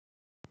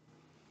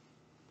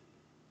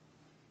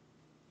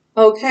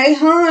Okay,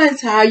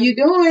 Hans, how you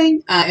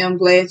doing? I am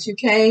glad you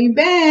came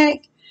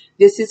back.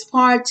 This is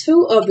part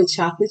two of the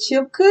chocolate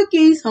chip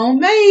cookies,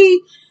 homemade.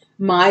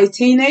 My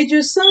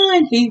teenager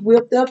son, he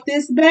whipped up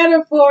this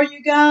batter for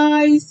you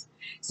guys.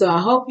 So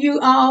I hope you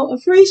all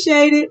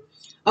appreciate it.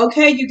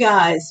 Okay, you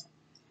guys,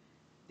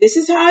 this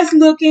is how it's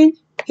looking.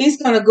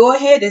 He's going to go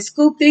ahead and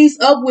scoop these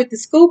up with the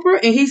scooper,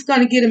 and he's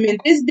going to get them in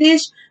this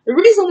dish. The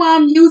reason why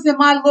I'm using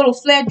my little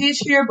flat dish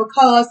here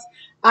because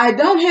I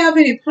don't have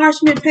any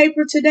parchment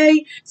paper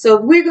today.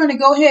 So we're going to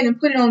go ahead and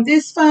put it on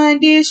this fine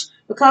dish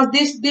because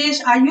this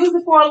dish, I use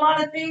it for a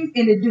lot of things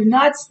and it do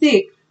not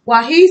stick.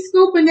 While he's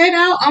scooping that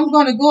out, I'm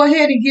going to go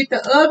ahead and get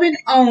the oven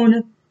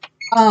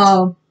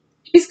on.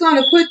 He's going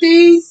to put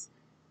these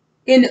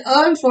in the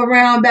oven for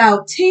around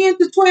about 10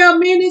 to 12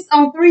 minutes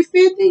on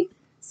 350.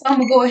 So I'm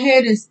going to go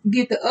ahead and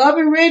get the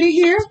oven ready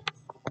here.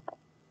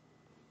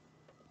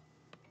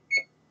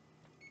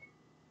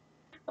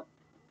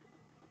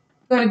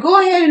 I'm going to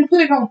go ahead and put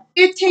it on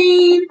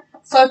 15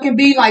 so it can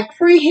be like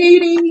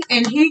preheating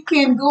and he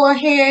can go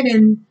ahead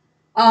and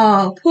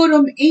put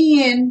them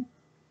in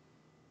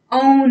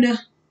on,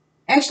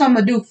 actually I'm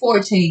going to do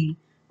 14.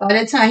 By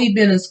that time he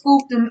been and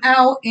scooped them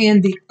out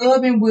and the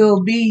oven will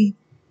be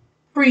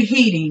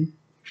preheating.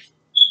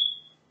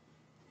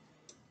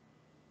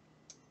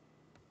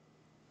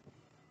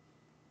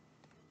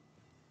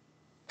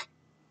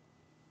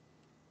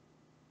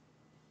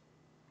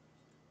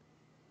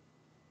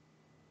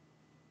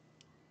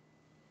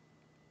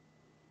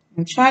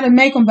 And try to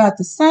make them about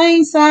the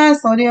same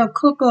size so they'll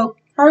cook up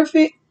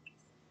perfect.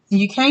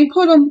 You can't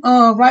put them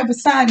right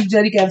beside each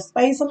other. You got to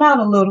space them out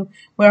a little.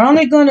 We're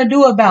only going to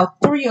do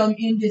about 3 of them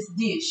in this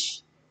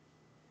dish.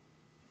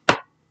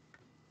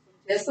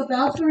 Just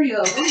about 3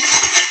 of them.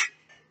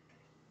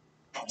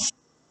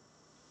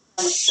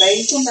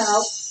 Space them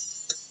out.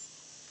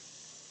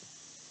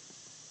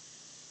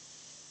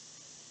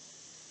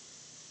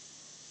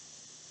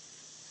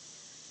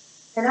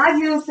 And I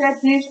use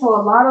that dish for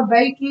a lot of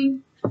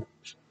baking.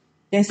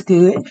 That's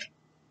good.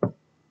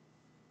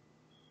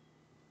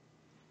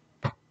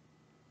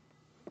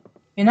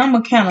 And I'm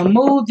going to kind of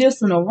move this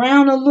one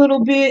around a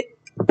little bit.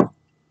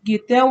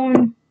 Get that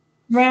one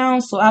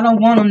round so I don't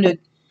want them to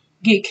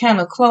get kind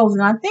of close.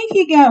 And I think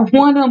he got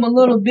one of them a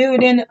little bigger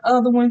than the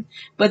other one.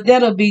 But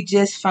that'll be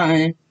just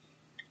fine.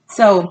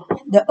 So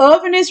the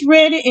oven is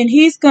ready and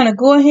he's going to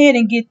go ahead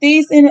and get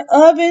these in the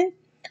oven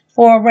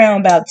for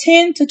around about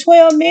 10 to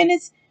 12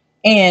 minutes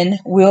and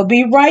we'll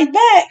be right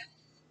back.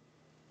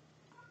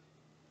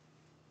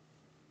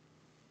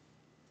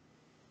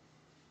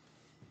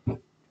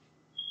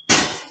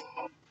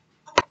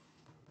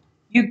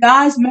 You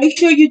guys make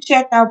sure you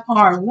check out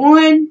part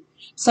 1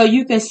 so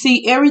you can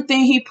see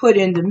everything he put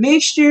in the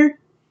mixture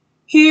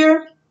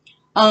here.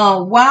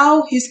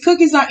 While his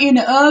cookies are in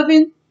the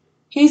oven,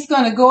 he's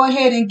going to go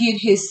ahead and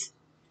get his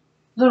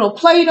little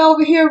plate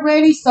over here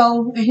ready,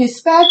 so his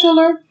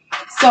spatula.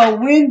 So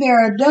when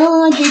they're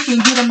done, he can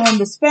get them on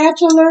the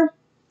spatula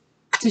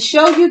to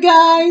show you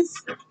guys.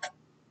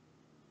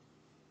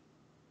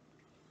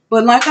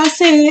 But like I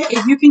said,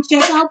 if you can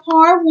check out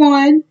part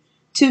 1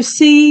 to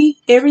see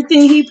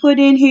everything he put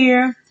in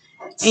here,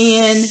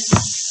 and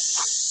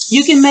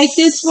you can make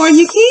this for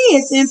your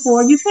kids and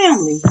for your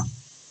family.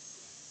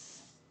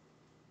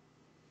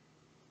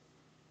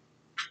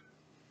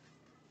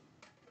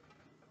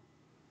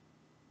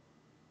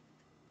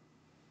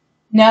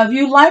 Now, if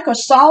you like a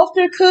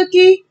softer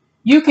cookie,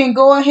 you can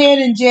go ahead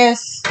and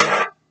just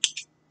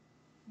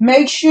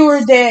make sure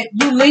that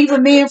you leave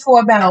them in for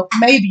about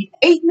maybe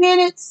 8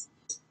 minutes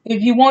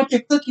if you want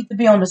your cookie to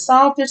be on the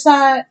softer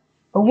side.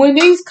 But when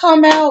these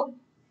come out,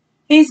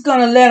 he's going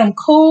to let them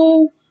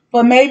cool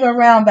for maybe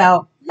around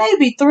about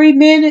maybe 3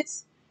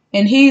 minutes.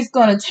 And he's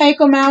going to take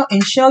them out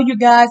and show you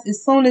guys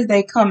as soon as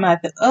they come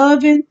out the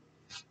oven.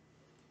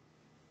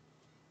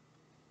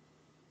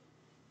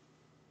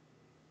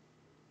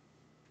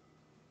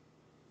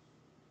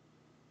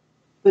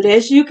 But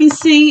as you can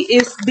see,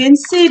 it's been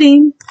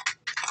sitting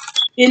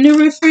in the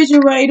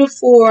refrigerator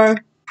for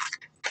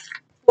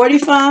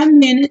 45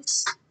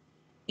 minutes.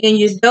 And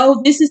your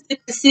dough, this is the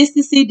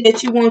consistency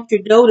that you want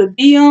your dough to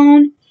be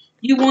on.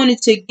 You want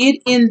it to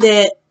get in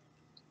that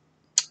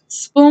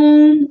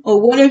spoon or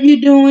whatever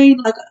you're doing,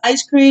 like an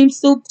ice cream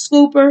soup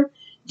scooper,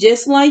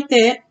 just like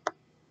that.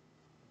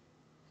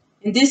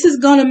 And this is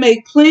going to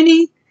make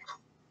plenty.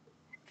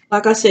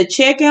 Like I said,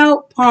 check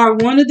out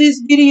part 1 of this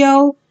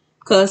video.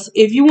 Because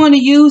if you want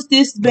to use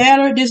this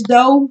batter, this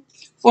dough,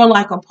 for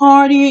like a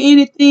party or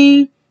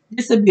anything,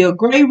 this would be a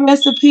great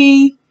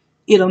recipe.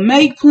 It'll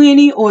make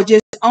plenty, or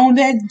just on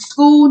that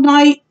school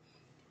night,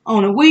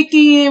 on a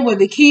weekend where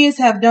the kids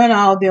have done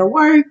all their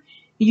work.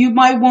 You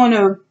might want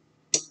to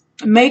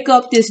make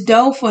up this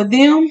dough for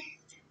them.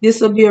 This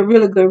will be a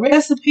really good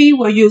recipe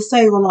where you'll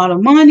save a lot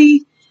of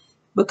money.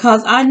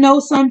 Because I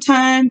know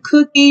sometimes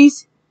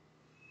cookies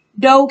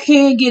dough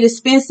can get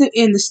expensive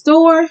in the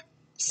store.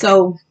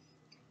 So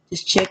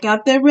just check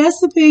out that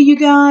recipe, you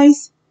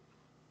guys.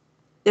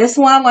 That's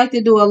why I like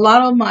to do a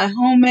lot of my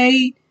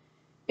homemade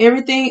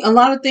everything, a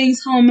lot of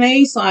things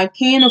homemade, so I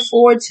can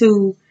afford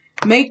to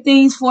make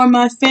things for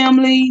my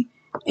family,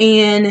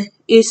 and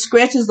it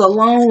stretches a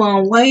long,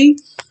 long way.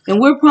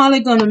 And we're probably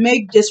gonna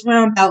make just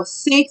around about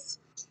six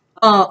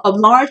of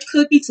large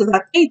cookies, because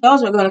I think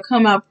those are gonna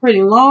come out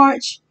pretty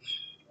large.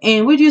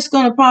 And we're just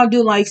gonna probably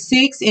do like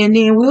six, and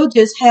then we'll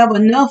just have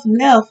enough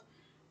left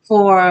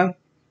for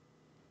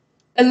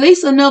at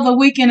least another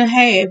week and a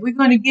half. We're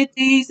going to get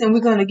these and we're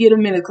going to get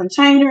them in a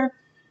container,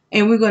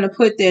 and we're going to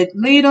put that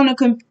lid on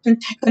the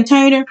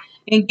container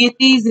and get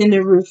these in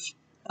the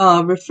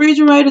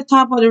refrigerator,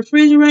 top of the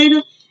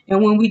refrigerator.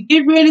 And when we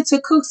get ready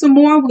to cook some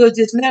more, we'll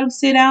just let them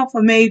sit out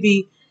for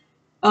maybe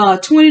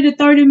 20 to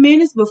 30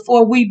 minutes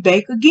before we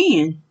bake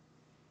again.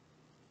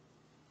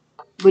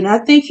 But I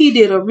think he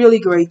did a really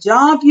great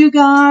job, you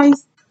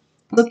guys.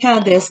 Look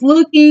how that's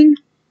looking.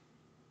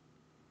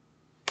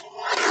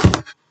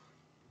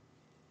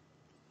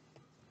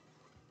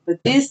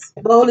 But this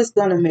bowl is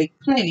going to make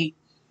plenty.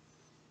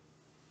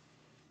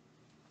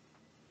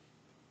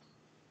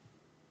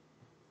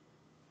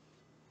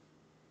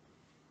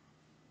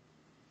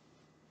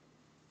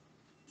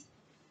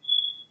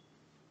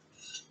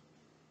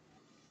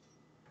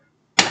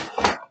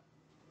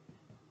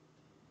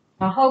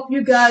 I hope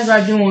you guys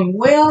are doing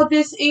well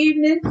this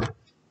evening.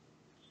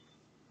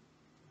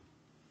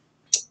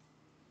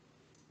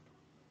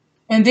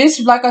 And this,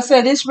 like I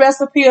said, this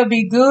recipe will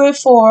be good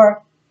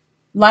for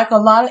like a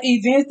lot of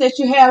events that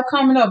you have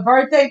coming up,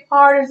 birthday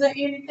parties or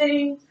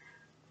anything.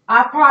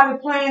 I probably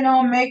plan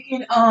on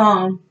making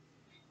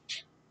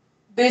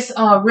this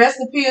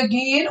recipe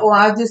again, or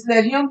I just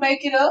let him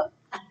make it up.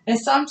 And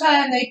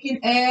sometimes they can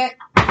add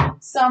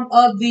some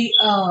of the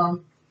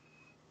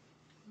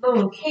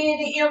little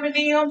candy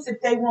M&Ms if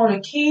they want a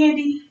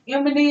candy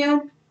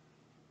M&M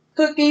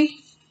cookie.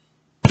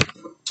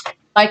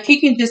 Like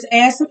he can just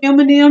add some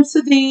M&Ms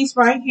to these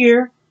right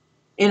here.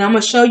 And I'm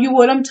going to show you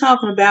what I'm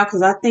talking about,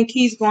 because I think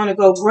he's going to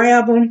go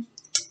grab them.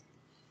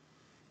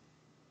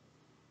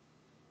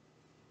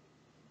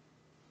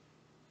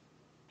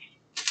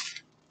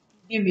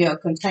 Give me a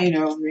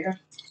container over there.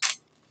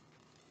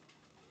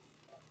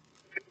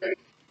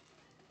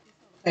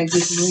 Take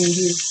this in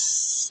here.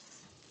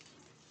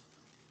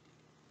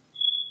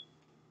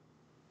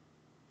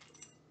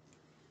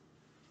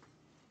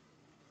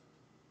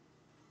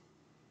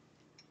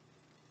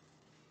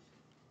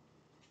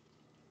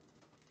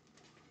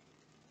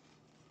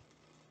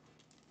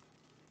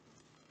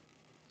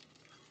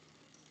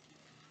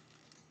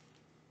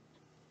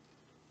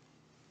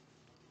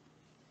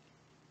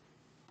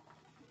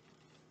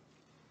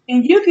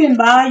 And you can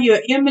buy your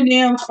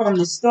M&Ms from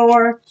the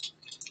store.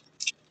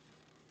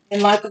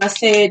 And like I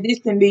said, this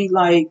can be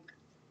like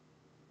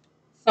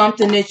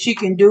something that you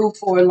can do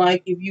for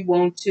like if you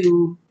want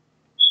to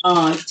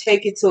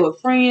take it to a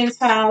friend's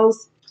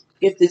house.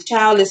 If the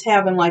child is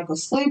having like a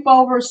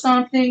sleepover or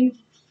something,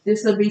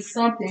 this will be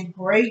something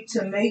great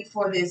to make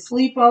for their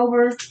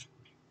sleepover.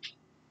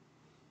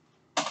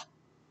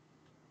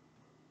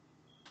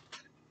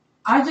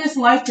 I just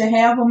like to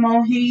have them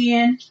on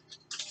hand.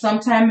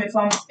 Sometimes if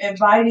I'm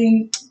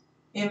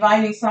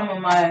inviting some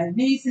of my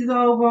nieces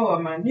over or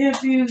my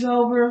nephews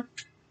over,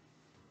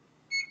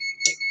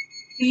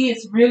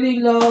 kids really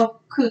love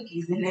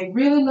cookies, and they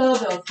really love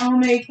those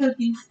homemade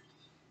cookies.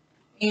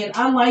 And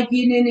I like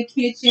getting in the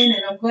kitchen,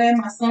 and I'm glad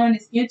my son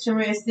is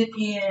interested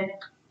in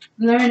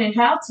learning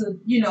how to,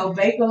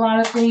 bake a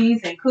lot of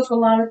things and cook a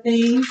lot of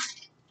things.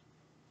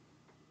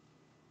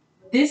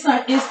 This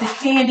is the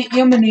candy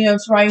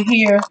M&Ms right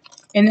here,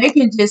 and they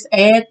can just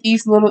add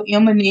these little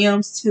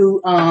M&Ms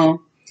to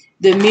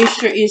the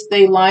mixture if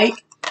they like.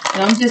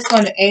 And I'm just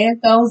going to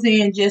add those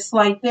in just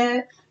like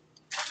that.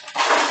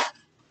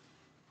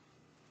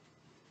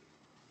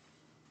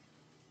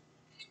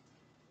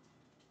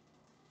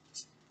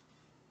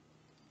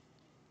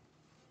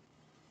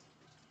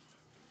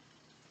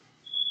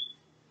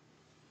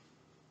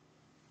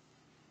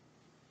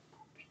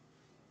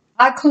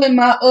 I cleaned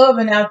my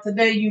oven out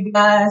today, you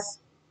guys.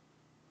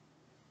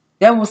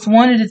 That was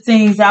one of the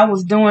things I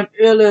was doing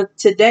earlier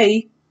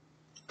today.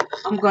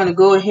 I'm going to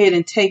go ahead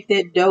and take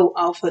that dough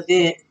off of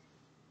that.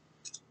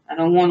 I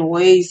don't want to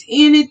waste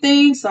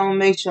anything, so I'm going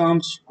to make sure I'm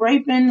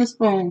scraping the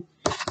spoon.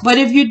 But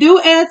if you do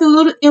add the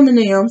little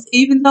M&Ms,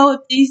 even though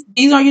if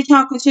these are your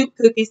chocolate chip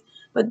cookies,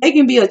 but they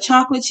can be a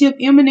chocolate chip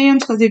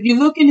M&Ms, because if you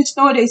look in the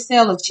store, they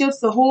sell a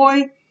Chips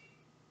Ahoy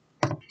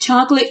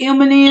chocolate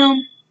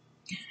M&M,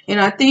 and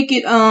I think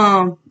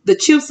the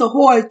Chips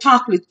Ahoy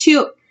chocolate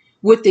chip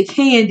with the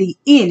candy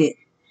in it.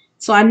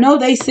 So I know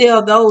they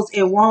sell those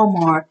at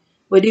Walmart.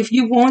 But if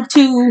you want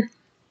to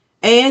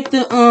add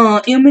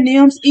the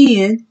M&Ms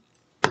in,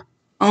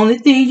 only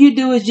thing you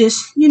do is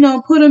just,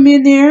 put them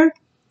in there,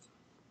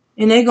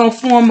 and they're going to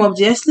form up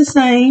just the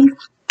same.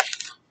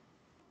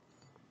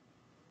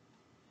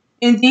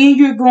 And then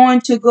you're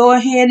going to go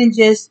ahead and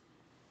just,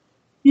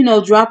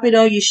 drop it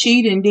on your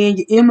sheet, and then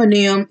your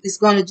M&M is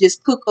going to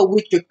just cook up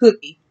with your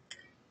cookie,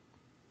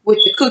 with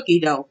the cookie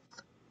dough.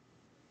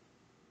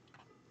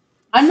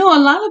 I know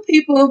a lot of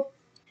people,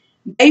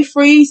 they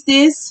freeze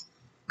this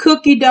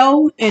cookie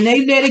dough, and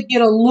they let it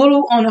get a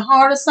little on the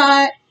harder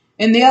side,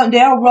 and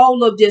they'll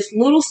roll up just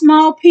little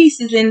small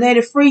pieces and let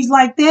it freeze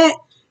like that,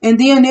 and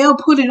then they'll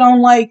put it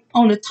on like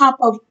on the top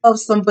of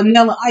some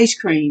vanilla ice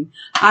cream.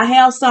 I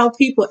have saw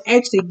people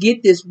actually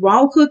get this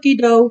raw cookie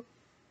dough,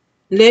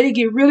 let it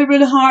get really,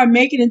 really hard,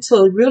 make it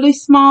into really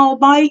small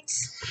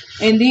bites,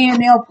 and then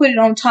they'll put it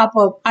on top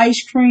of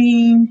ice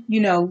cream, you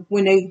know,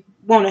 when they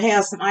want to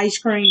have some ice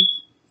cream.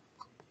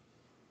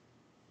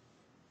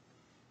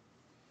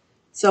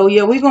 So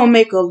yeah, we're gonna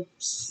make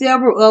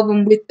several of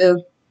them with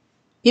the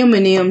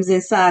M&Ms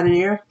inside of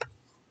there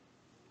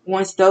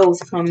once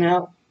those come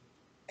out.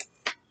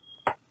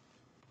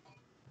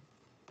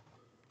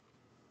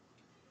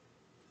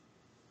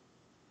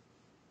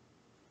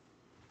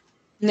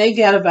 And they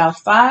got about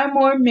 5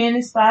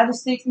 to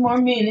 6 more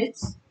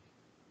minutes.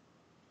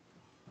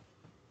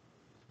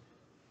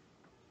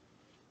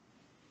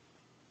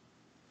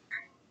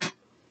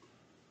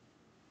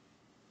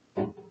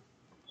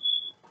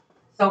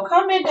 So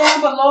comment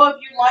down below if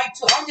you like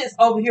to. I'm just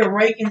over here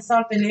raking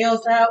something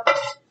else out.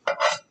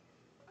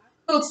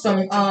 Cook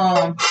some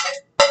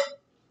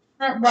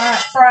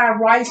fried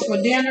rice for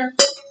dinner.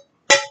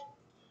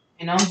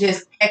 And I'm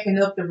just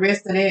packing up the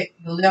rest of that,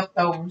 the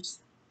leftovers,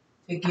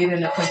 to get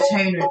in a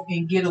container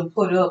and get them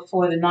put up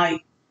for the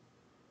night.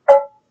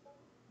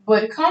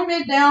 But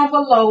comment down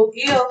below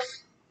if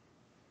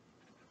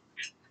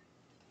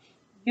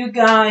you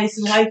guys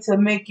like to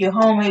make your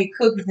homemade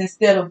cookies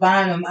instead of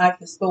buying them at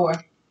the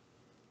store.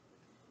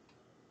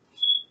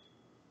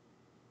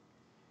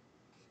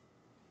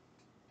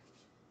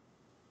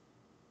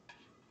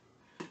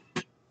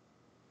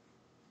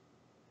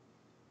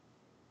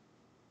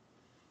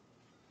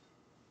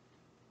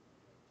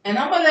 And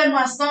I'm going to let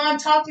my son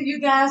talk to you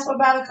guys for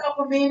about a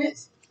couple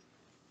minutes.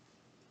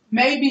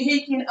 Maybe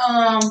he can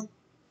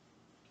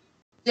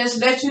just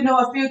let you know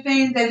a few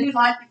things that he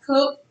like to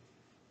cook.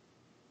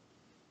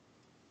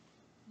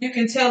 You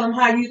can tell him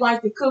how you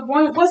like to cook.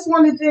 What's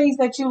one of the things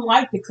that you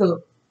like to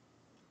cook?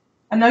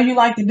 I know you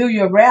like to do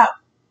your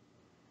wrap,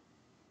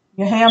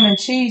 your ham and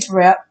cheese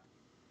wrap.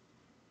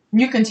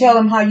 You can tell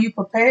him how you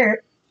prepare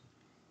it.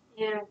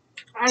 Yeah,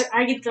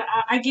 I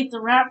get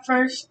the wrap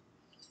first,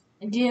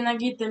 and then I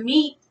get the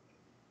meat.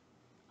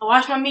 I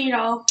wash my meat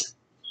off,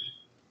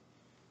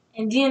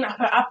 and then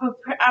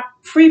I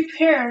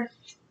prepare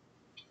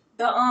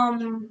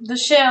the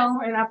shell,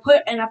 and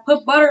I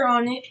put butter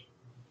on it,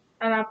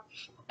 and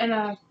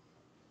I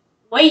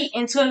wait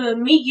until the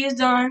meat gets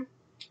done,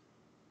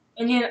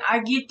 and then I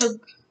get the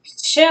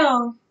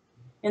shell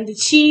and the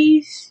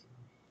cheese,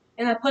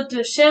 and I put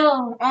the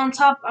shell on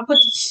top. I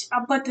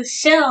put the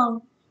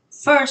shell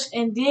first,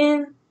 and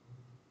then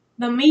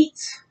the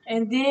meat,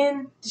 and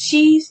then the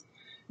cheese.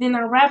 Then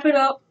I wrap it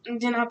up,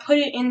 and then I put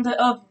it in the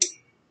oven.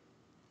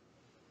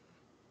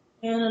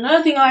 And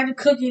another thing I like to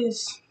cook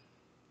is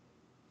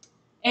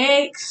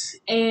eggs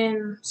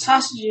and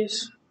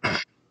sausages.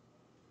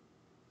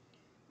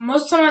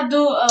 Most time I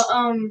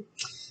do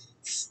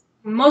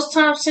most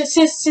times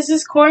since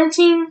it's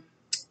quarantine,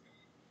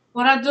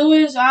 what I do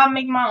is I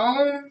make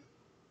my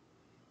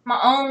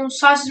own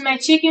sausage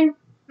mac chicken.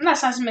 Not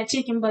sausage mac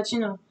chicken, but you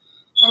know,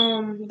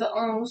 the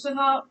what's it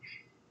called?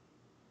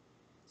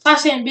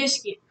 Sausage and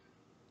biscuit.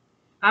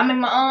 I make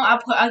my own.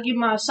 I get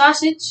my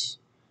sausage,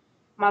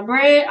 my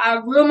bread. I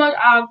grill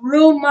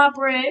my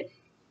bread.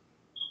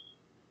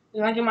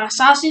 Then I get my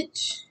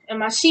sausage and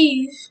my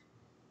cheese.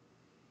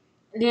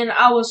 And then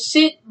I will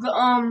sit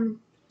the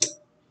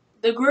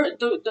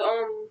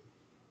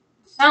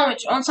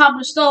sandwich on top of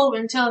the stove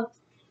until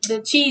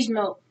the cheese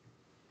melt.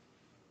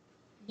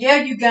 Yeah,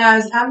 you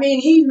guys. I mean,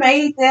 he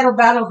made that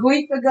about a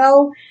week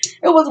ago.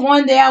 It was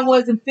one day I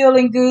wasn't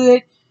feeling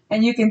good,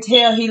 and you can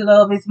tell he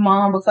loved his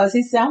mom because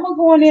he said, "I'm gonna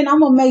go in there and I'm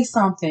gonna make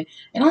something."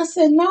 And I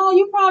said, "No,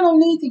 you probably don't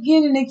need to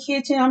get in the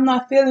kitchen. I'm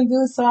not feeling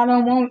good, so I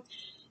don't want,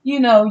 you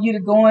to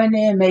go in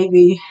there and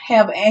maybe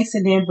have an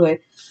accident."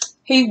 But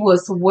he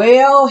was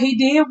well. He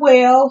did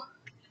well.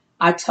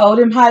 I told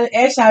him how to.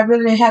 Actually, I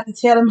really didn't have to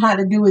tell him how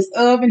to do his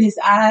oven, his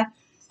eyes,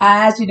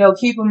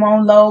 keep him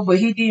on low. But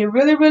he did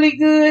really, really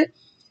good.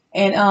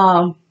 And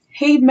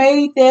he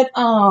made that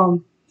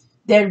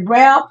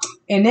wrap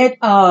and that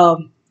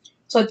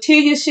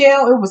tortilla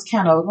shell. It was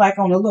kind of like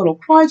on a little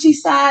crunchy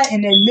side,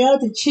 and that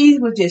melted cheese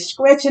was just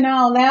scratching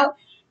all out.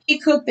 He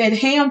cooked that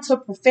ham to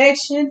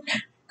perfection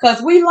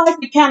because we like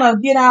to kind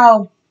of get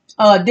our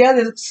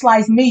deli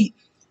sliced meat.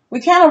 We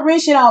kind of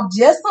rinse it off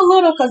just a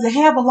little because it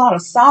have a lot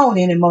of salt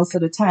in it most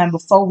of the time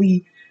before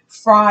we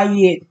fry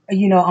it,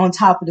 on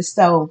top of the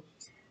stove.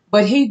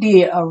 But he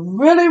did a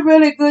really,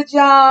 really good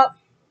job,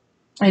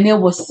 and it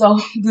was so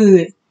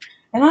good.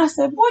 And I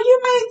said, "Boy,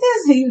 you made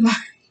this?" He was like,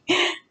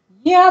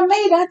 "Yeah, I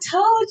made it. I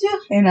told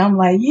you." And I'm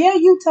like, "Yeah,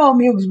 you told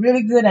me it was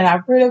really good." And I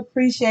really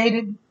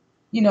appreciated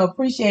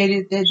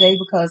that day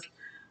because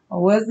I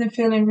wasn't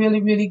feeling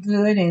really, really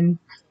good. And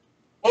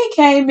he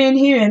came in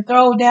here and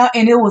threw down.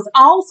 And it was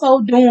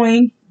also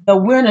during the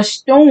winter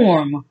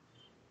storm.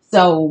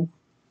 So,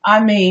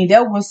 I mean,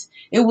 it was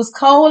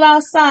cold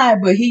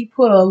outside, but he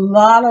put a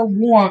lot of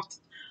warmth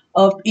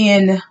up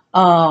in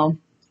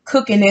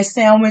cooking that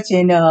sandwich,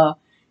 and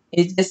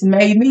it just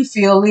made me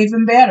feel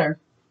even better.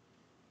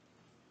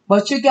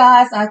 But you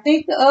guys, I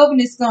think the oven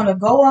is going to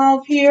go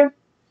off here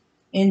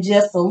in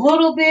just a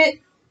little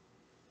bit.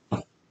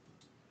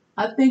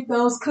 I think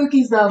those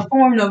cookies are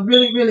forming up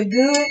really, really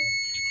good.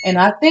 And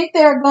I think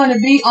they're going to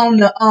be on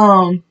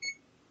the,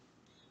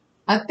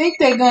 I think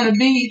they're going to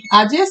be,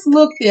 I just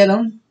looked at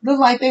them. Look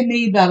like they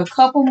need about a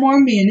couple more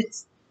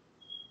minutes.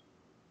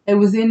 It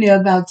was in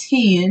there about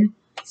 10.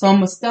 So I'm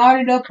going to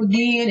start it up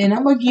again, and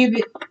I'm going to give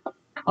it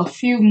a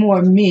few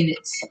more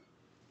minutes.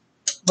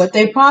 But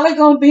they probably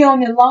going to be on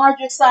the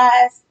larger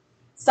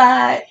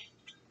side.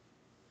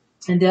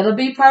 And that'll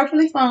be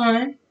perfectly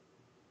fine.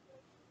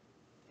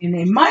 And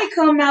they might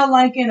come out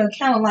like in a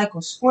kind of like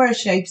a square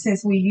shape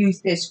since we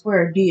used that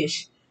square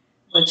dish.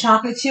 But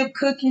chocolate chip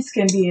cookies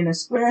can be in a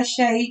square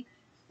shape.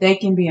 They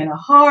can be in a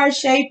hard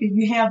shape if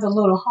you have the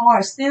little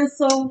hard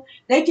stencil.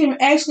 They can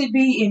actually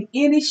be in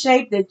any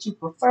shape that you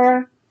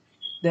prefer.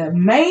 The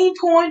main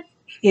point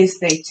is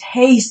they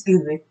taste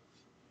good.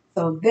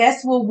 So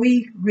that's what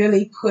we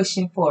really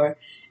pushing for.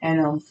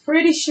 And I'm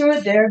pretty sure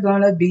they're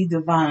going to be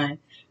divine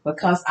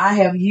because I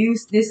have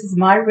used, this is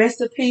my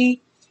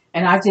recipe,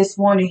 and I just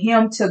wanted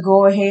him to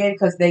go ahead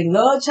because they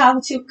love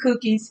chocolate chip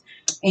cookies,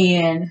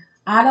 and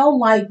I don't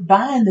like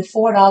buying the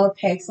 $4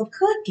 packs of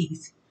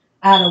cookies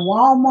out of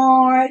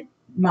Walmart,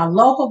 my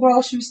local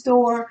grocery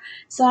store.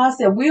 So I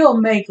said, we'll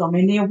make them,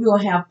 and then we'll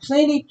have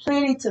plenty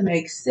to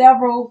make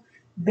several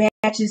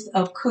batches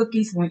of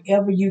cookies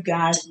whenever you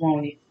guys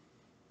want it.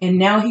 And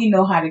now he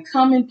know how to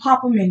come and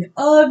pop them in the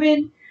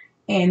oven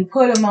and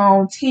put them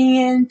on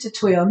 10 to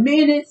 12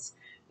 minutes.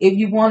 If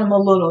you want them a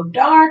little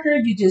darker,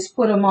 you just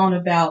put them on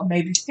about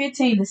maybe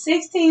 15 to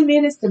 16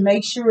 minutes to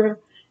make sure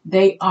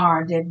they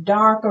are that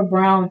darker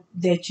brown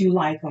that you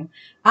like them.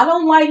 I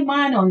don't like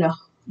mine on the,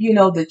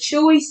 the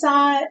chewy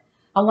side.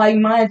 I like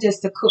mine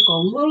just to cook a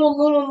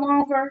little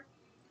longer.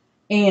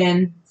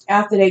 And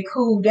after they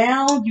cool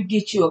down, you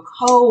get you a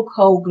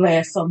cold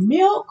glass of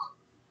milk.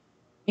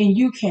 And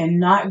you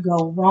cannot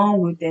go wrong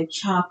with that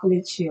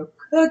chocolate chip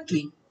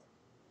cookie.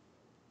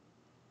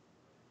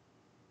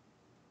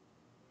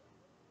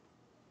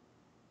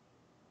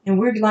 And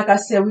we're, like I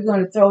said, we're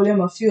going to throw them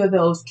a few of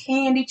those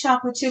candy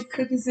chocolate chip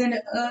cookies in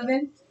the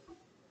oven.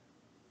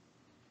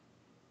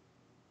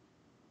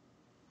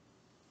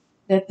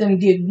 Let them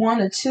get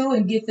 1 or 2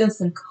 and get them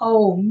some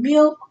cold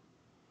milk.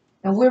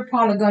 And we're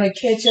probably going to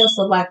catch us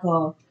like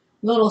a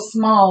little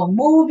small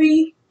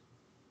movie.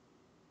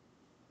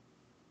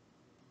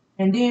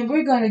 And then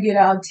we're going to get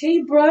our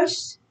tea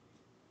brushed.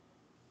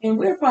 And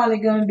we're probably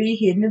going to be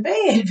hitting the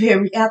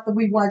bed after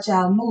we watch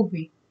our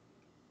movie.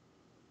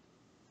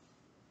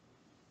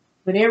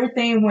 But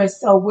everything went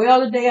so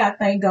well today. I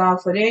thank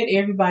God for that.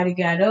 Everybody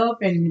got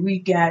up and we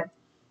got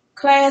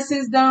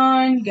classes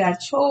done, got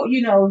chores.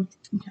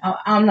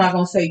 I'm not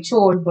going to say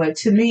chores, but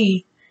to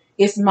me,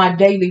 it's my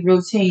daily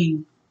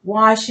routine.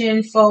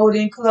 Washing,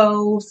 folding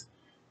clothes,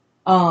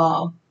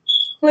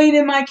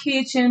 cleaning my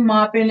kitchen,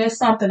 mopping. That's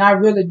something I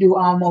really do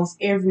almost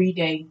every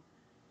day.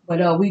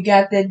 But we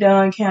got that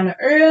done kind of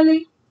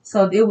early.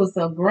 So it was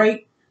a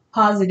great,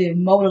 positive,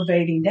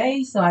 motivating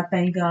day. So I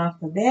thank God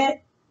for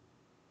that.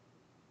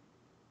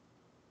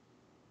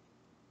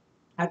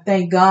 I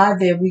thank God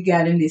that we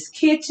got in this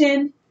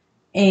kitchen,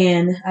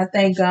 and I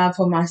thank God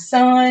for my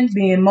son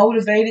being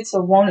motivated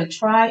to want to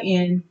try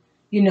and,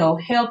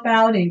 help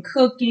out in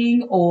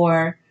cooking,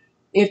 or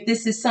if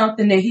this is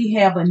something that he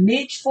have a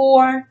niche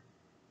for,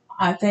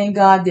 I thank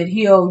God that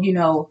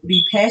he'll,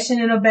 be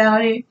passionate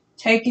about it,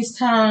 take his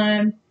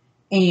time,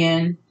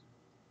 and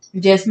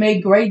just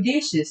make great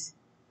dishes.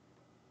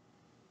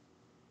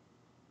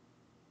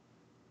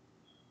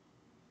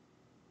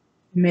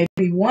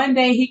 Maybe one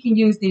day he can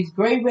use these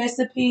great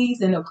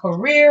recipes in a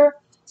career,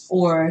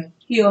 or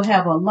he'll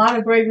have a lot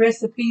of great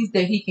recipes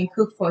that he can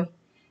cook for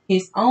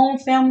his own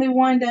family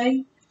one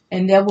day,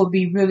 and that will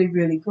be really,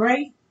 really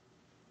great.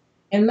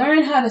 And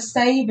learn how to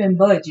save and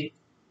budget.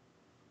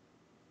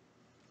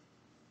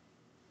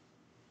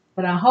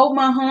 But I hope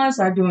my Huns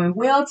are doing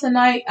well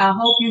tonight. I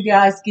hope you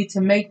guys get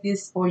to make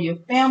this for your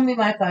family,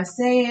 like I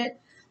said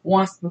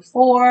once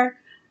before.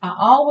 I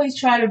always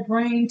try to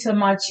bring to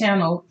my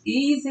channel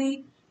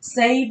easy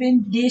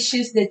saving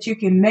dishes that you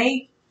can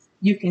make.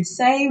 You can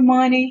save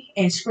money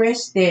and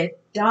scratch that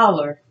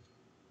dollar.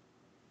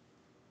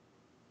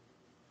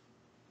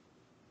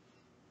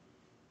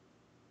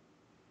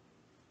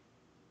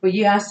 But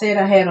yeah, I said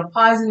I had a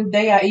positive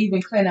day. I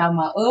even cleaned out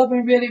my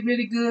oven really,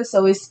 really good.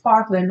 So it's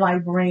sparkling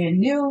like brand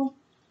new.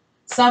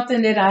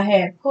 Something that I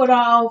had put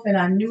off and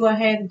I knew I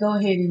had to go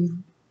ahead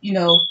and,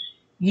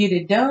 get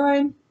it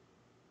done.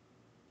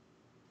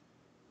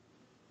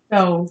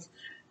 So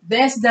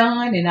that's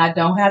done, and I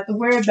don't have to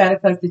worry about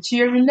it because the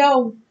children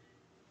know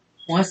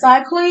once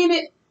I clean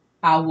it,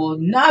 I will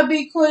not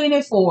be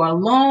cleaning for a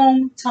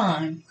long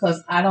time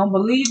because I don't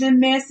believe in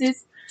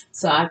messes.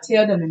 So I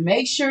tell them to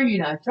make sure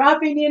you're not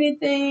dropping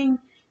anything.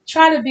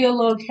 Try to be a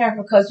little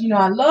careful because,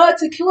 I love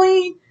to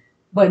clean,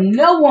 but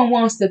no one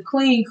wants to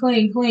clean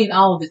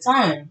all the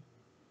time.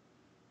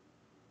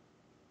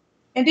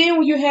 And then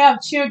when you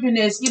have children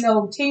that's,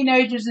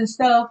 teenagers and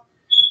stuff,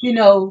 you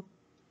know,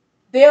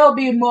 they'll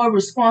be more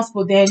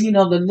responsible than,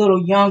 the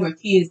little younger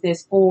kids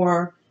that's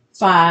 4,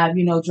 5,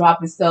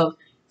 dropping stuff.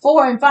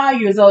 4 and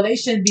 5 years old, they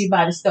shouldn't be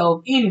by the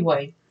stove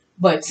anyway.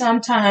 But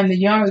sometimes the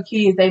younger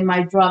kids, they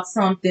might drop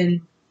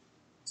something,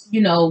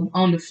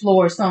 on the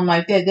floor or something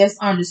like that. That's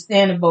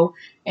understandable.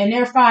 And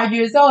they're 5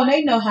 years old, and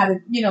they know how to,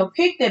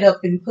 pick that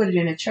up and put it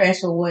in the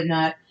trash or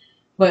whatnot.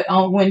 But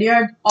when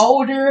they're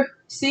older,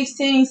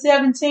 16,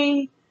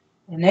 17,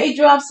 and they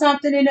drop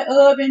something in the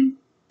oven,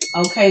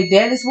 okay,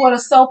 that is what a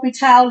soapy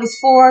towel is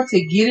for,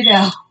 to get it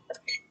out.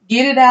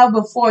 Get it out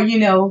before,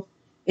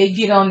 it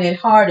get on that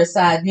harder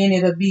side. Then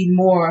it'll be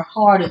more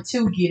harder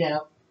to get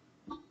out.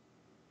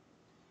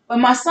 But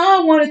my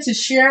son wanted to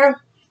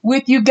share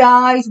with you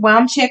guys while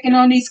I'm checking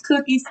on these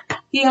cookies.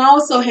 He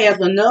also has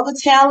another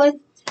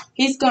talent.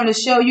 He's going to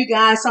show you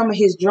guys some of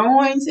his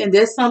drawings, and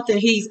that's something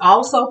he's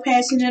also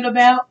passionate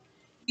about.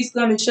 He's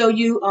going to show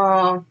you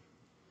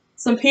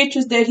some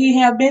pictures that he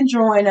have been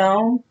drawing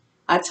on.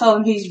 I told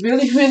him he's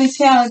really, really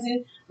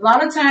talented. A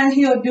lot of times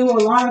he'll do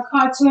a lot of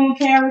cartoon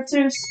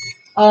characters.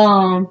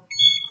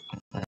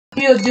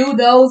 He'll do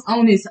those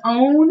on his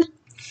own.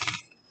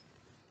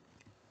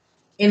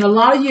 And a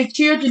lot of your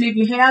children, if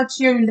you have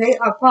children, they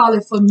are probably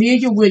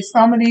familiar with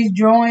some of these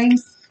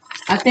drawings.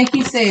 I think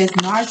he says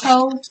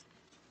Naruto,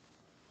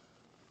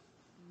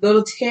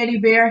 little teddy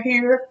bear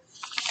here,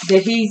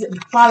 that he's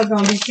probably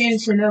going to be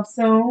finishing up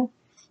soon.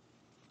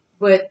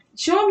 But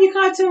show him your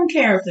cartoon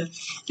character.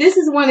 This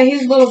is one of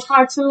his little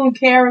cartoon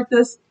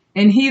characters,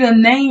 and he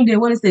done named it,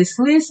 what is this,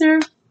 Slicer?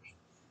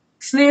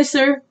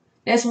 Slicer.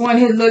 That's one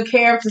of his little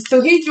characters.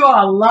 So he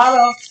draw a lot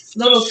of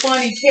little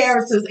funny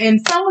characters, and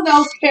some of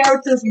those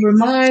characters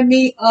remind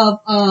me of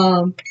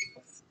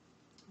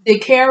the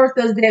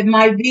characters that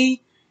might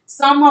be.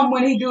 Some of them,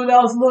 when he do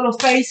those little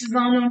faces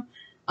on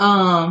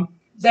them,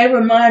 they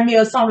remind me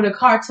of some of the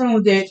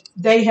cartoons that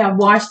they have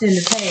watched in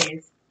the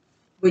past.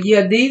 But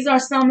yeah, these are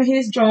some of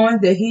his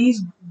drawings that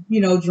he's,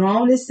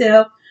 drawn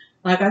himself.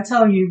 Like I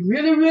told you,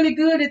 really, really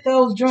good at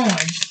those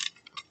drawings.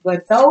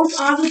 But those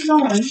are the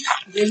drawings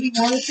that he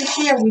wanted to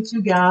share with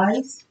you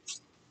guys.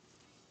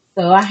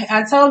 So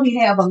I told you he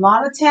have a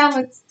lot of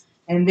talents,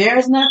 and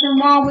there's nothing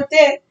wrong with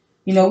that.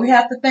 We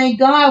have to thank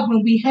God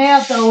when we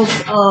have those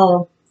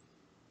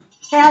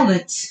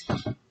talents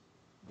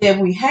that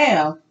we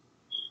have.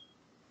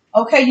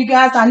 Okay, you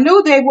guys, I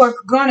knew they were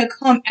gonna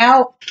come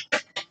out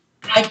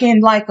like in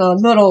like a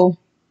little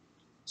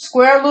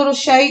square little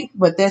shape,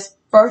 but that's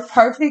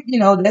perfect.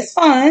 That's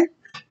fine.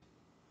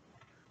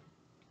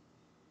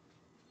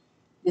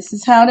 This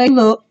is how they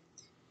look.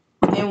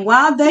 And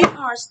while they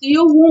are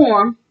still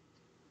warm,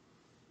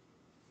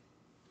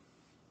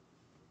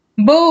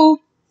 boo,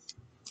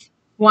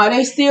 while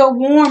they still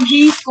warm,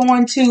 he's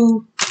going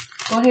to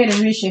go ahead and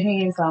rinse your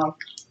hands off.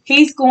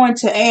 He's going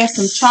to add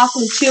some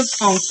chocolate chips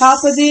on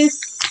top of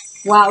this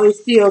while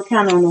it's still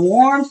kind of on the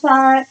warm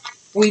side.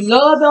 We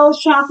love those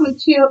chocolate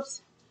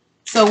chips.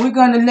 So we're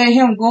going to let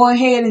him go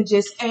ahead and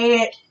just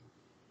add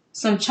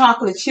some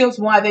chocolate chips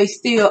while they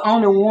still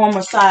on the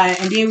warmer side.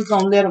 And then we're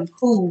going to let them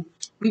cool.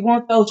 We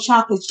want those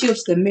chocolate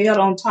chips to melt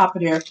on top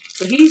of there.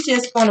 So he's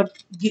just going to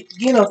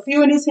get a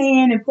few in his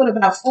hand and put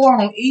about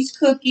 4 on each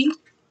cookie.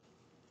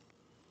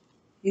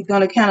 He's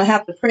going to kind of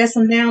have to press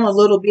them down a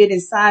little bit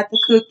inside the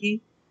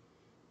cookie.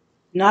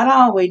 Not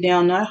all the way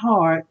down, not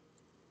hard.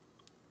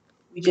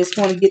 We just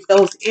want to get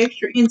those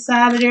extra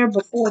inside of there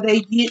before they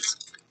get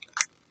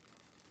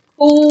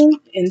cool.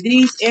 And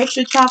these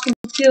extra chocolate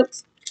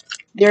chips,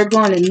 they're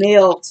going to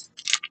melt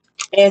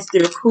as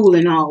they're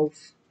cooling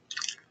off.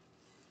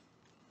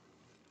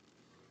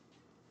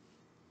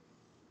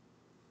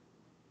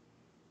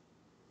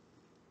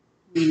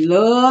 We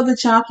love the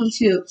chocolate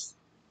chips.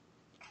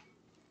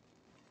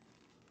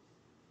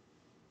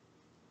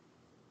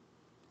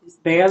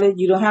 Just barely,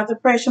 you don't have to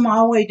press them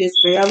all the way. Just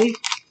barely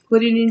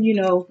put it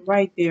in,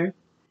 right there.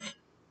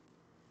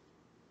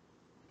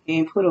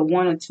 And put a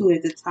 1 or 2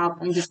 at the top.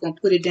 I'm just going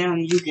to put it down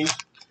and you can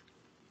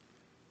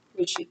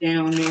push it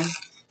down there.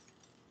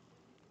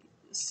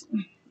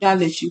 I'll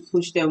let you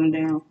push that one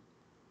down.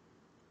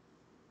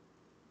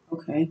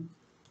 Okay.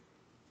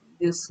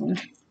 This one.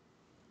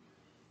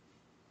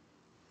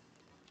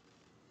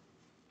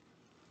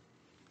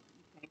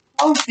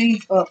 Close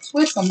these up.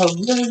 Twist them up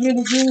really,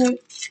 really good.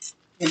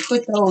 And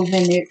put those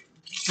in that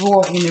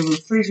drawer in the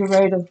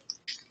refrigerator.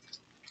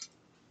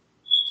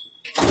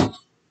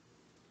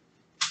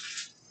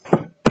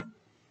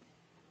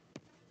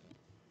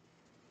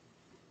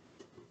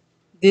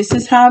 This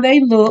is how they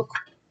look.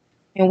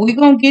 And we're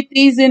going to get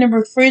these in the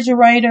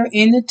refrigerator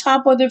in the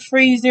top of the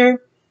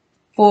freezer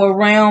for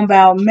around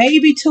about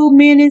maybe 2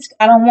 minutes.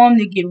 I don't want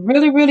them to get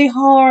really, really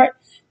hard,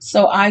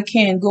 so I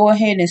can go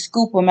ahead and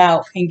scoop them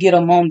out and get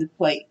them on the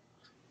plate.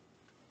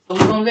 So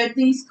we're going to let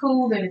these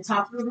cool in the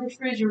top of the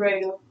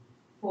refrigerator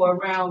for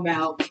around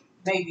about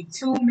maybe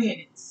 2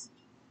 minutes.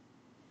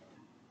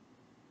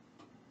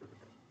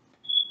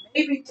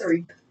 Maybe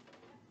 3.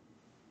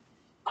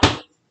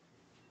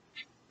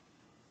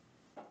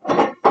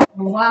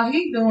 But while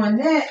he doing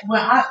that,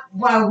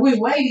 while we're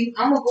waiting,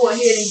 I'm gonna go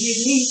ahead and get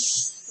me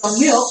some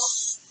milk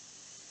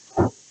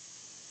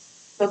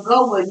to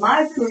go with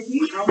my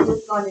cookie. I'm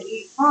just gonna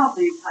eat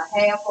probably a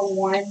half of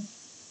one.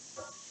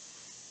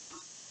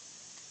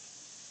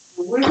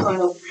 And we're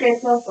gonna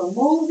catch up a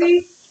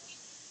movie.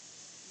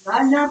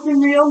 Not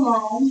nothing real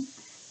long.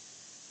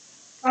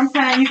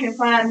 Sometimes you can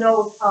find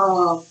those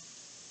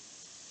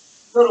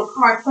little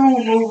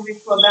cartoon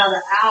movies for about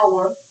an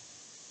hour.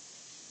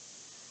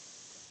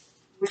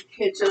 We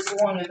catch us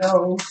one of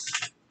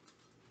those.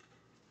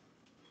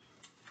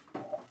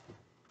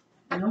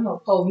 And I'm gonna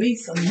pour me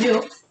some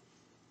milk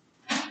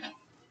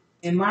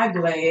in my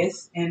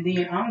glass, and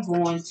then I'm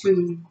going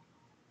to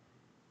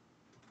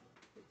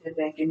put that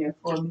back in there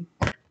for me.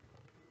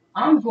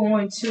 I'm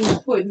going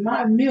to put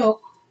my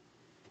milk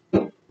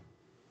at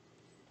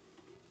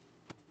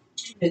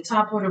the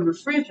top of the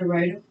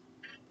refrigerator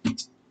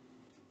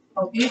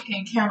so it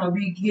can kind of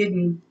be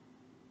getting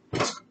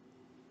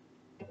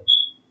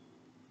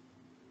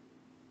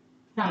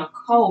kind of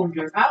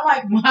colder. I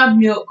like my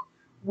milk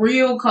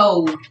real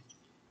cold.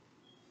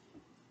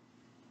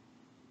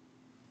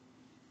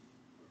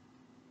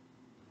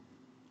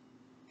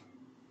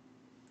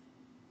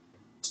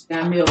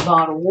 Got me a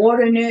bottle of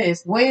water in there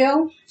as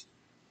well.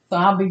 So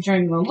I'll be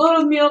drinking a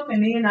little milk,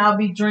 and then I'll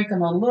be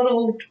drinking a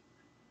little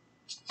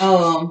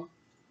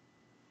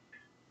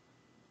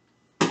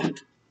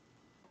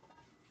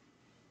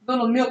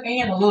milk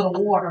and a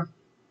little water.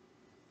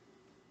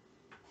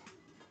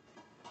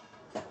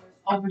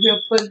 Over here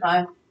putting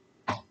my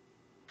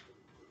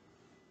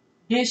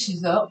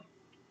dishes up.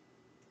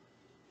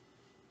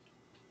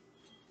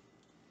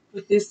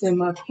 Put this in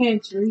my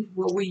pantry,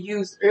 what we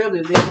used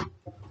earlier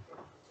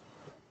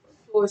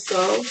for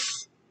so.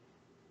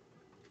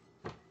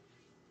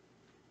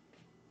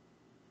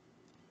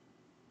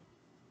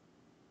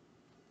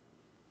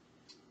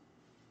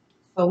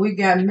 So we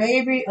got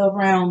maybe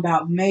around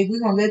about maybe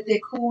we're gonna let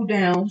that cool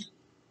down.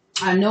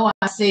 I know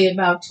I said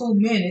about 2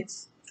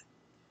 minutes.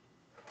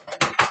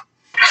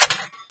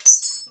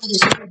 2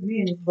 to 3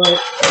 minutes,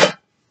 but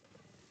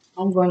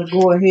I'm gonna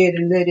go ahead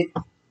and let it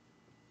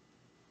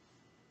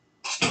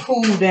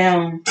cool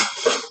down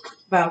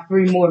about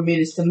 3 more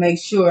minutes to make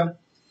sure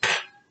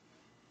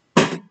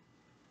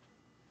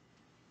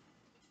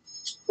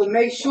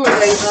they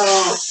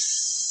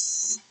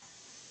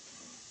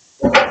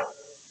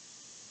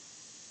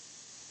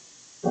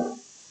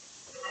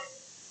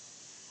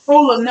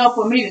cool enough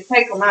for me to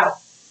take them out.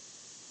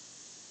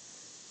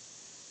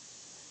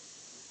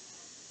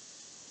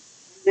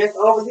 Just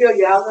over here,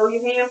 y'all know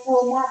your hand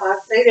full, mom. I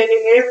say that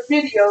in every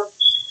video.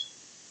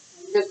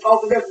 I'm just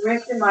over there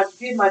rinsing my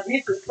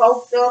dishes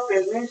soaked up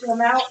and rinsing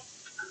them out.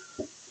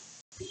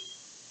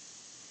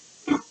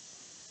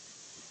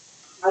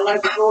 I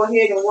like to go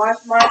ahead and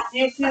wash my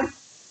dishes.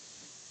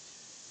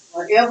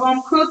 Whatever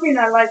I'm cooking,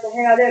 I like to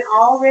have that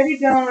already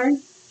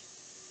done.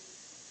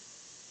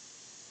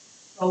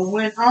 So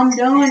when I'm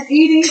done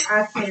eating,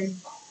 I can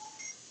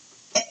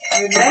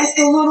relax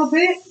a little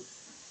bit.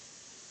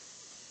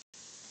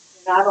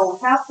 And I don't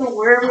have to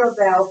worry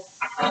about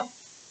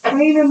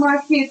cleaning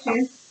my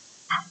kitchen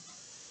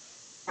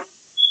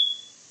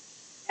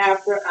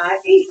after I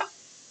eat.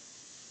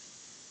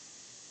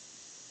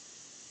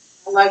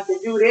 I like to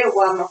do that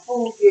while my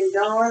food getting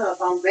done.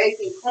 If I'm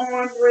baking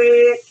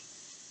cornbread,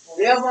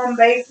 whatever I'm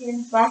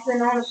baking,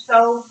 something on the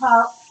stove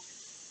top.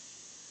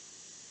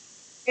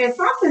 And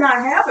something I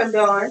haven't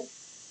done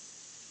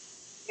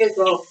is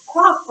a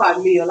crock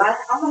pot meal.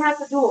 I'm going to have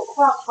to do a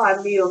crock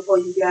pot meal for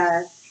you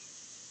guys.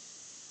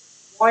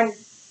 One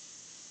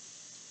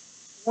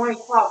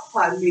crock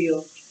pot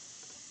meal.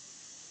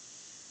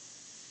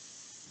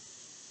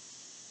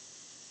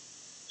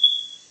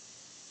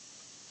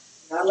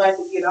 And I like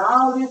to get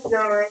all this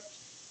done,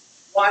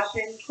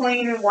 washing,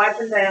 cleaning,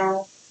 wiping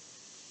down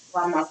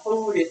while my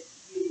food is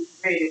getting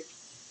ready.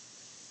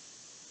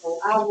 So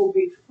I will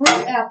be through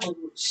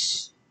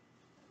afterwards.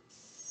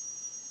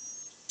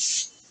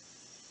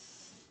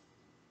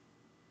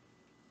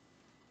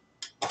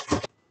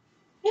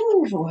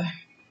 Oh boy.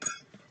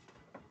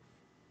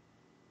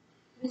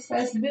 This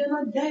has been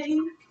a day.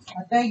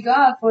 I thank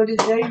God for this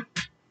day.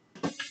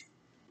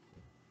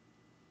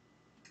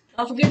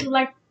 Don't forget to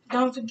like.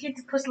 Don't forget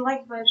to push the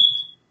like button.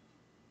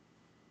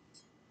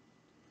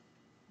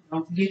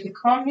 Don't forget to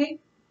comment.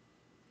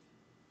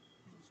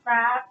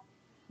 Subscribe.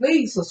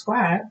 Please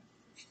subscribe.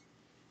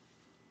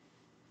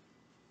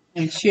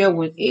 And share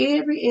with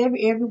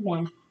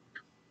everyone.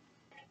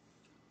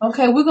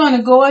 Okay, we're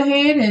gonna go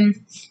ahead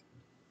and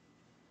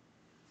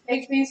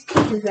take these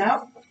cookies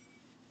out.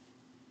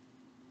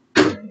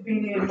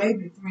 Been in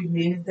maybe 3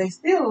 minutes. They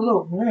still a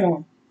little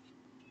warm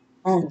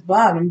on the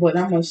bottom, but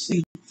I'm gonna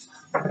see.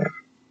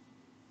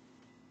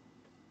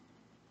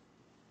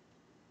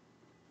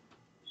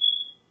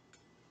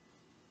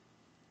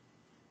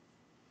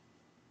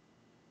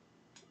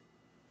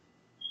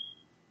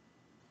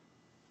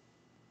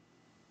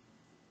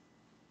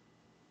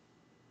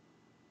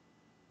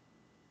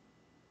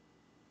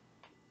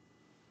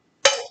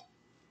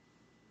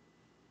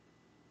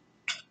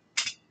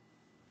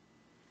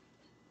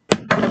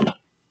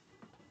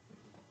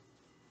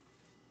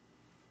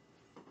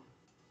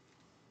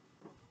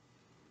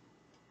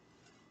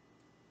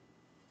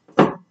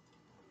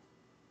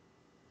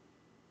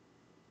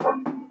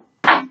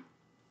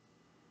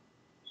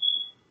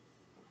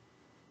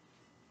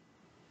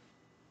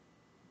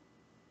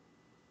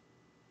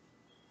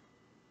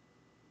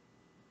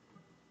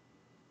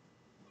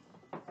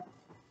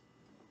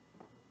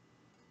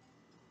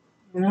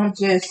 And I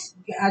just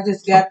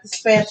got the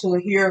spatula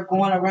here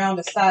going around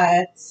the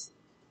sides.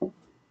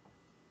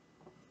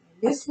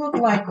 This look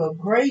like a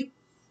great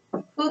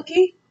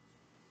cookie.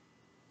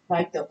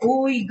 Like the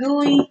ooey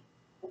gooey.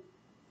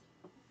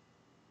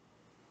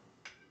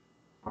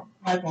 I'm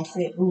not gonna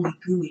say ooey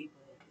gooey,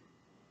 but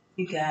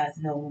you guys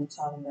know what I'm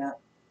talking about.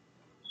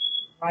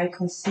 Right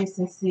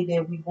consistency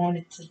that we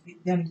wanted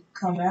them to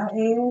come out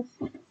as.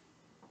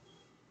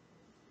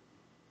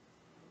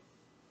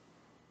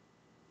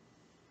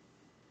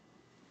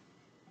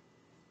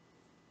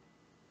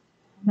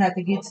 I'm gonna have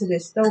to get to the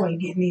store and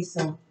get me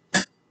some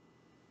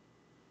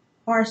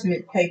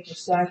parchment paper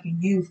so I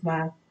can use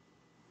my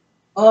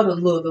other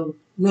little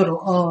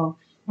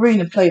bring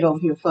the plate over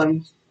here for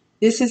me.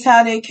 This is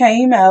how they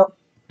came out.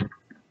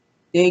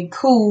 They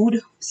cooled,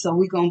 so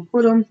we're gonna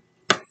put them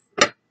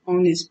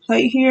on this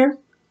plate here.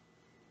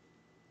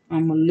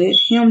 I'm gonna let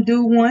him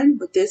do one,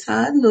 but that's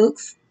how it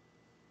looks.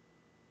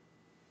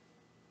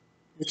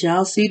 But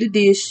y'all see the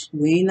dish.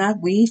 We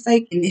ain't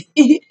faking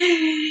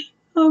it.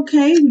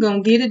 Okay, I'm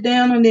gonna get it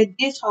down on that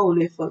dish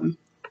holder for me.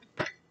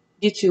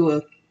 Get you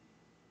a.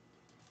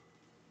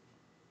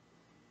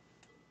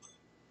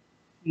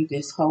 You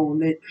just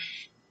hold it.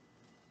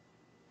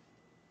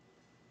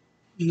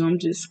 I'm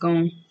just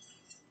gonna.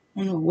 I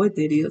don't know what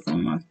that is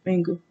on my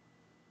finger.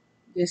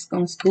 Just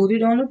gonna scoot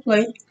it on the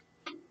plate.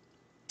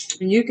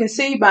 And you can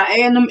see by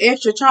adding them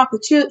extra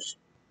chocolate chips,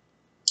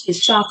 it's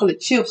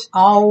chocolate chips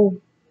all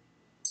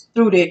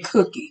through that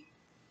cookie.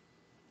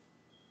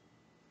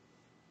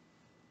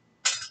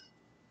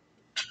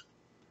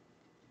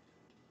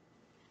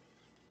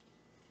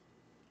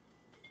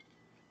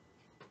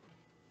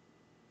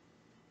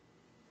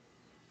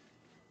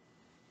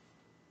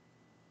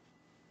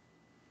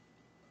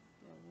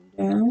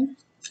 Down.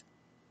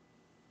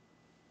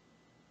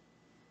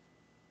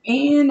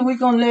 And we're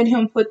gonna let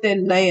him put that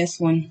last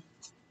one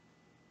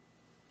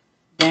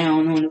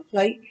down on the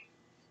plate.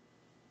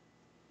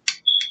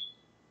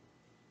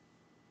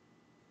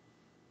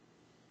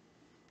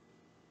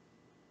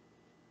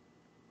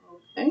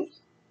 Okay.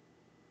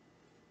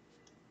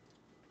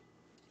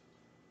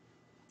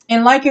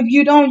 And like if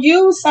you don't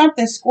use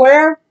something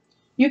square,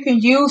 you can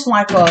use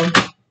like a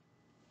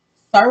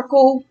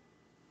circle.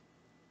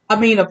 I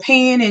mean a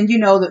pan, and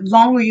the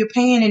longer your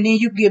pan, and then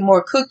you get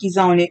more cookies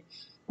on it.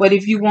 But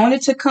if you want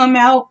it to come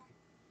out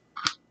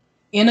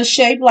in a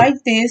shape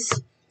like this,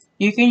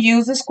 you can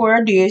use a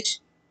square dish.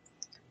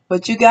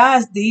 But you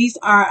guys, these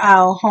are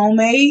our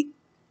homemade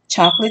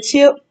chocolate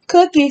chip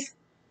cookies.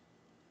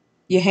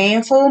 Your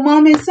handful,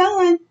 mom and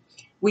son.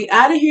 We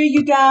out of here,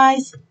 you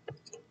guys.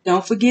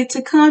 Don't forget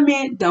to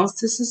comment. Don't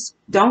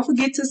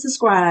forget to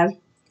subscribe.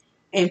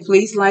 And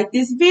please like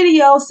this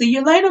video. See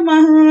you later, my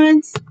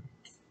huns.